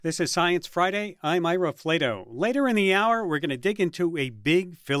This is Science Friday. I'm Ira Flato. Later in the hour, we're going to dig into a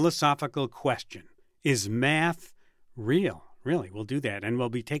big philosophical question. Is math real? Really, we'll do that. And we'll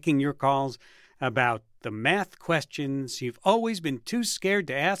be taking your calls about the math questions you've always been too scared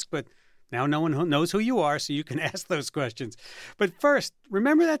to ask, but now no one knows who you are, so you can ask those questions. But first,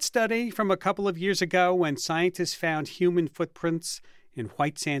 remember that study from a couple of years ago when scientists found human footprints in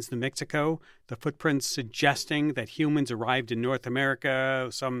White Sands, New Mexico, the footprints suggesting that humans arrived in North America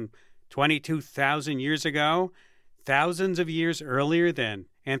some 22,000 years ago, thousands of years earlier than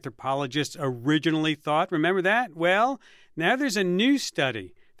anthropologists originally thought. Remember that? Well, now there's a new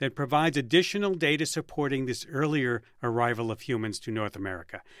study that provides additional data supporting this earlier arrival of humans to North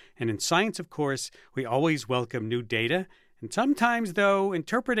America. And in science, of course, we always welcome new data. And sometimes, though,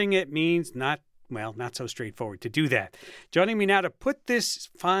 interpreting it means not so straightforward to do that. Joining me now to put this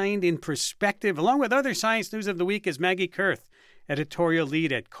find in perspective, along with other science news of the week, is Maggie Kurth, editorial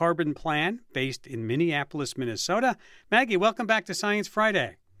lead at Carbon Plan, based in Minneapolis, Minnesota. Maggie, welcome back to Science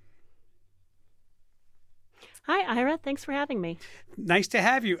Friday. Hi, Ira. Thanks for having me. Nice to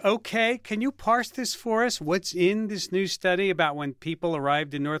have you. Okay, can you parse this for us? What's in this new study about when people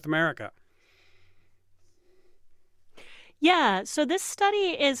arrived in North America? Yeah, so this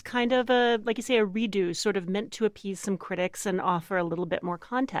study is kind of a redo, sort of meant to appease some critics and offer a little bit more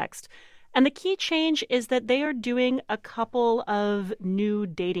context. And the key change is that they are doing a couple of new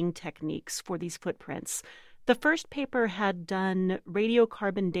dating techniques for these footprints. The first paper had done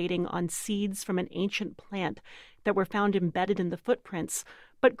radiocarbon dating on seeds from an ancient plant that were found embedded in the footprints.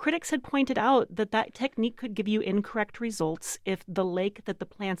 But critics had pointed out that that technique could give you incorrect results if the lake that the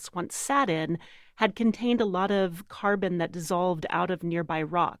plants once sat in had contained a lot of carbon that dissolved out of nearby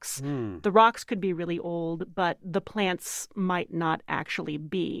rocks. The rocks could be really old, but the plants might not actually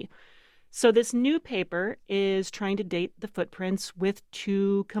be. So this new paper is trying to date the footprints with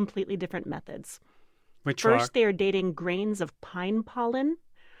two completely different methods. First, they are dating grains of pine pollen.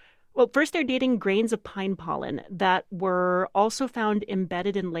 First, they're dating grains of pine pollen that were also found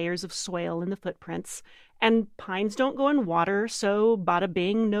embedded in layers of soil in the footprints. And pines don't go in water, so bada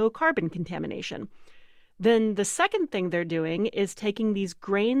bing, no carbon contamination. Then the second thing they're doing is taking these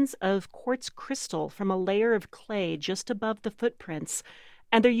grains of quartz crystal from a layer of clay just above the footprints,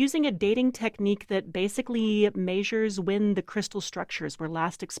 and they're using a dating technique that basically measures when the crystal structures were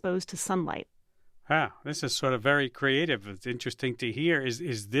last exposed to sunlight. Wow, this is sort of very creative. It's interesting to hear.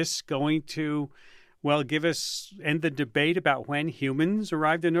 Is this going to, give us end the debate about when humans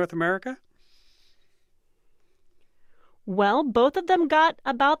arrived in North America? Well, both of them got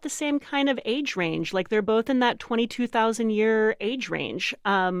about the same kind of age range. Like they're both in that 22,000 year age range.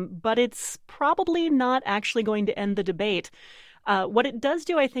 But it's probably not actually going to end the debate. What it does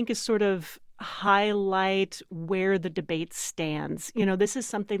do, I think, is sort of highlight where the debate stands. You know, this is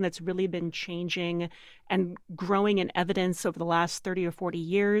something that's really been changing and growing in evidence over the last 30 or 40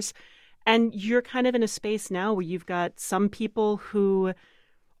 years. And you're kind of in a space now where you've got some people who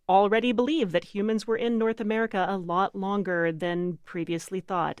already believe that humans were in North America a lot longer than previously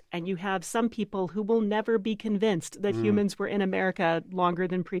thought. And you have some people who will never be convinced that humans were in America longer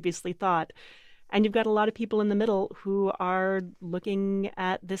than previously thought. And you've got a lot of people in the middle who are looking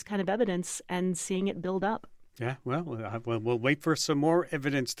at this kind of evidence and seeing it build up. Yeah, we'll wait for some more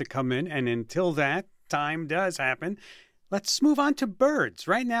evidence to come in. And until that time does happen, let's move on to birds.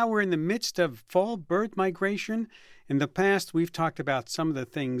 Right now, we're in the midst of fall bird migration. In the past, we've talked about some of the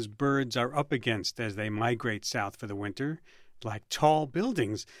things birds are up against as they migrate south for the winter, like tall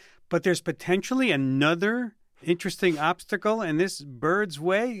buildings. But there's potentially another interesting obstacle in this bird's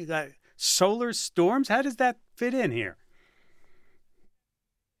way. Solar storms? How does that fit in here?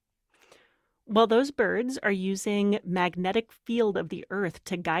 Well, those birds are using magnetic field of the Earth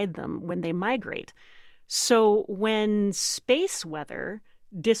to guide them when they migrate. So when space weather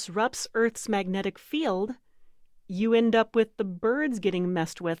disrupts Earth's magnetic field, you end up with the birds getting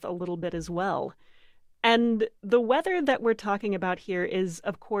messed with a little bit as well. And the weather that we're talking about here is,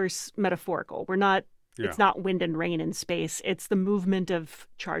 of course, metaphorical. It's not wind and rain in space. It's the movement of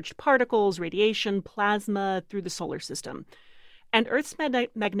charged particles, radiation, plasma through the solar system. And Earth's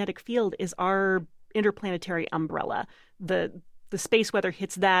magnetic field is our interplanetary umbrella. The space weather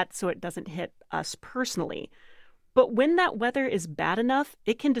hits that, so it doesn't hit us personally. But when that weather is bad enough,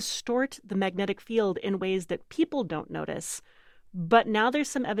 it can distort the magnetic field in ways that people don't notice. But now there's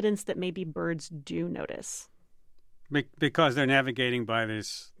some evidence that maybe birds do notice. Because they're navigating by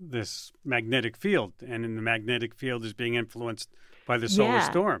this magnetic field, and the magnetic field is being influenced by the solar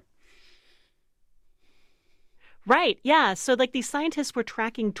storm. Right, yeah. So these scientists were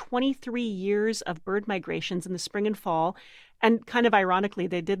tracking 23 years of bird migrations in the spring and fall, And kind of ironically,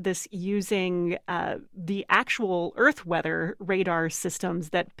 they did this using the actual Earth weather radar systems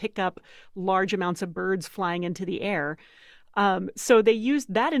that pick up large amounts of birds flying into the air. So they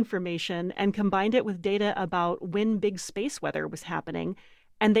used that information and combined it with data about when big space weather was happening.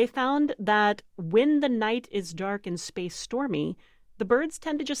 And they found that when the night is dark and space stormy, the birds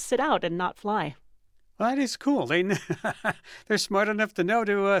tend to just sit out and not fly. Well, that is cool. They're smart enough to know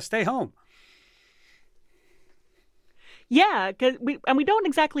to stay home. Yeah, we don't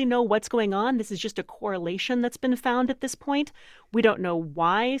exactly know what's going on. This is just a correlation that's been found at this point. We don't know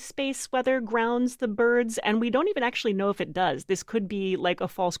why space weather grounds the birds, and we don't even actually know if it does. This could be like a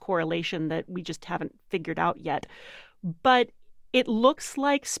false correlation that we just haven't figured out yet. But it looks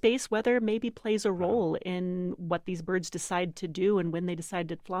like space weather maybe plays a role in what these birds decide to do and when they decide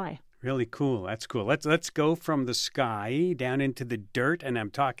to fly. Really cool. That's cool. Let's go from the sky down into the dirt, and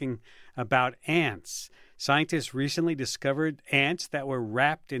I'm talking about ants. Scientists recently discovered ants that were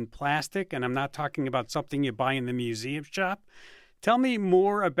wrapped in plastic, and I'm not talking about something you buy in the museum shop. Tell me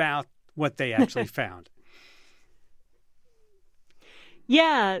more about what they actually found.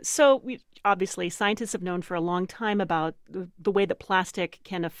 Yeah, so obviously scientists have known for a long time about the way that plastic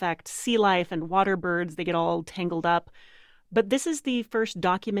can affect sea life and water birds. They get all tangled up. But this is the first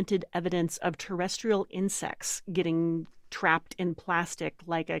documented evidence of terrestrial insects getting trapped in plastic,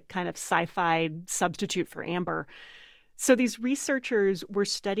 like a kind of sci-fi substitute for amber. So these researchers were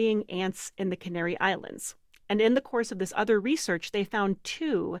studying ants in the Canary Islands. And in the course of this other research, they found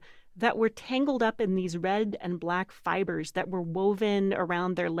two that were tangled up in these red and black fibers that were woven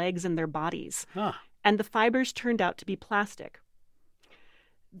around their legs and their bodies. Huh. And the fibers turned out to be plastic.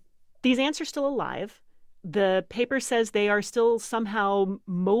 These ants are still alive. The paper says they are still somehow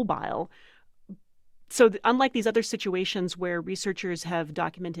mobile. So unlike these other situations where researchers have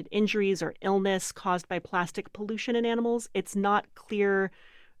documented injuries or illness caused by plastic pollution in animals, it's not clear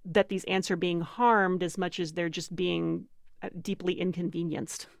that these ants are being harmed as much as they're just being deeply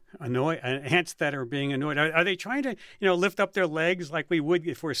inconvenienced. Ants that are being annoyed. Are they trying to, lift up their legs like we would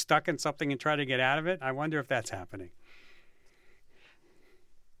if we're stuck in something and try to get out of it? I wonder if that's happening.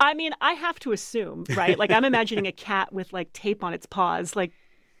 I mean, I have to assume, right? Like I'm imagining a cat with like tape on its paws, like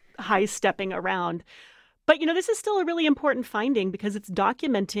high stepping around. But, this is still a really important finding because it's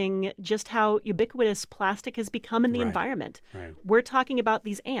documenting just how ubiquitous plastic has become in the environment. Right. We're talking about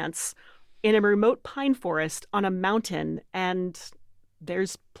these ants in a remote pine forest on a mountain, and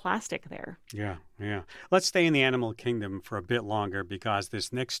there's plastic there. Yeah. Let's stay in the animal kingdom for a bit longer because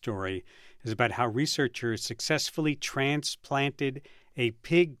this next story is about how researchers successfully transplanted a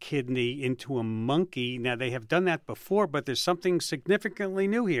pig kidney into a monkey. Now, they have done that before, but there's something significantly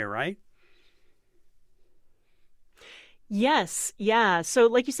new here, right? Yes, yeah. So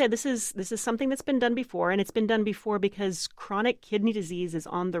like you said, this is something that's been done before, and it's been done before because chronic kidney disease is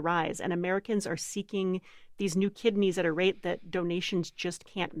on the rise, and Americans are seeking these new kidneys at a rate that donations just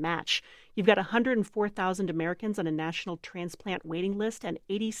can't match. You've got 104,000 Americans on a national transplant waiting list, and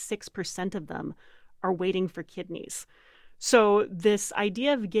 86% of them are waiting for kidneys. So this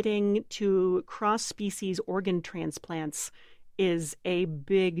idea of getting to cross-species organ transplants is a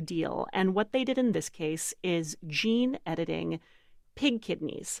big deal. And what they did in this case is gene editing pig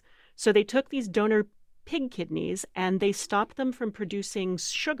kidneys. So they took these donor pig kidneys and they stopped them from producing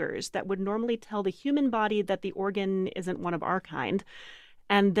sugars that would normally tell the human body that the organ isn't one of our kind.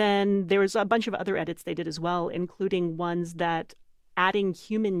 And then there was a bunch of other edits they did as well, including ones that adding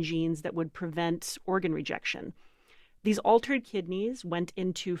human genes that would prevent organ rejection. These altered kidneys went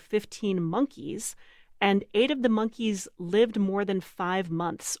into 15 monkeys, and 8 of the monkeys lived more than 5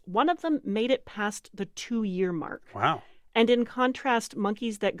 months. One of them made it past the 2-year mark. Wow. And in contrast,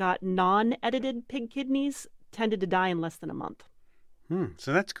 monkeys that got non-edited pig kidneys tended to die in less than a month.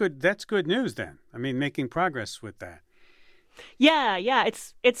 So that's good. That's good news then. I mean, making progress with that. Yeah.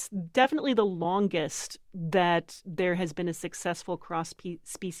 It's definitely the longest that there has been a successful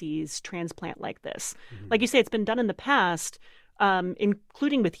cross-species transplant like this. Mm-hmm. Like you say, it's been done in the past,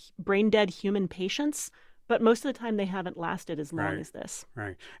 including with brain-dead human patients, but most of the time they haven't lasted as long as this.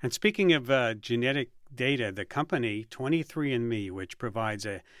 Right. And speaking of genetic data, the company 23andMe, which provides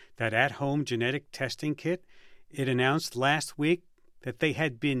that at-home genetic testing kit, it announced last week that they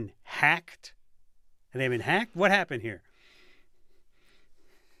had been hacked. And they've been hacked? What happened here?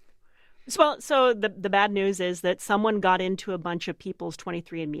 Well, so the bad news is that someone got into a bunch of people's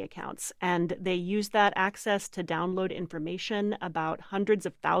 23andMe accounts, and they used that access to download information about hundreds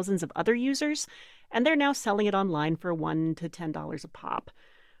of thousands of other users, and they're now selling it online for $1 to $10 a pop.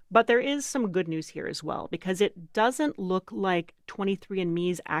 But there is some good news here as well, because it doesn't look like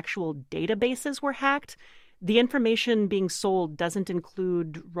 23andMe's actual databases were hacked. The information being sold doesn't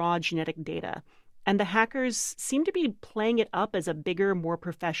include raw genetic data. And the hackers seem to be playing it up as a bigger, more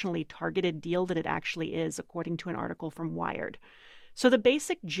professionally targeted deal than it actually is, according to an article from Wired. So the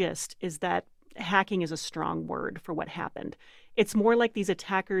basic gist is that hacking is a strong word for what happened. It's more like these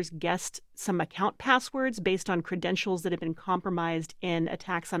attackers guessed some account passwords based on credentials that had been compromised in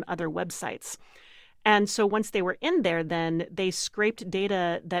attacks on other websites. And so once they were in there, then they scraped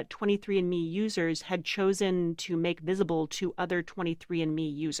data that 23andMe users had chosen to make visible to other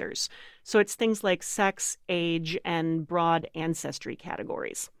 23andMe users. So it's things like sex, age, and broad ancestry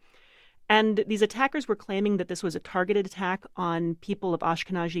categories. And these attackers were claiming that this was a targeted attack on people of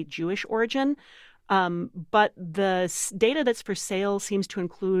Ashkenazi Jewish origin. But the data that's for sale seems to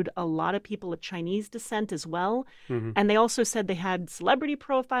include a lot of people of Chinese descent as well. Mm-hmm. And they also said they had celebrity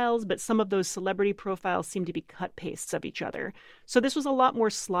profiles, but some of those celebrity profiles seem to be cut pastes of each other. So this was a lot more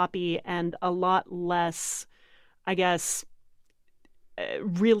sloppy and a lot less, I guess,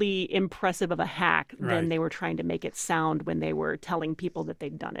 really impressive of a hack than they were trying to make it sound when they were telling people that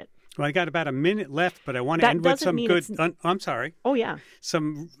they'd done it. Well, I got about a minute left, but I want to end with some good... I'm sorry. Oh, yeah.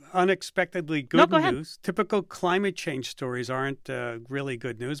 Some unexpectedly good news. Typical climate change stories aren't really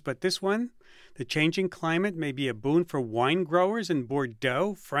good news, but this one, the changing climate may be a boon for wine growers in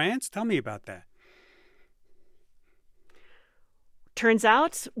Bordeaux, France. Tell me about that. Turns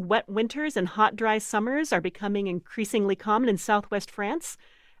out wet winters and hot, dry summers are becoming increasingly common in southwest France.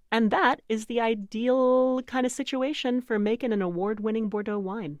 And that is the ideal kind of situation for making an award-winning Bordeaux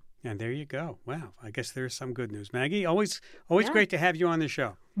wine. And there you go. Wow. I guess there's some good news. Maggie, always great to have you on the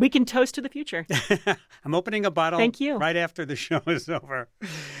show. We can toast to the future. I'm opening a bottle Thank you. Right after the show is over.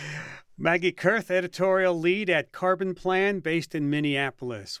 Maggie Kurth, editorial lead at Carbon Plan, based in Minneapolis.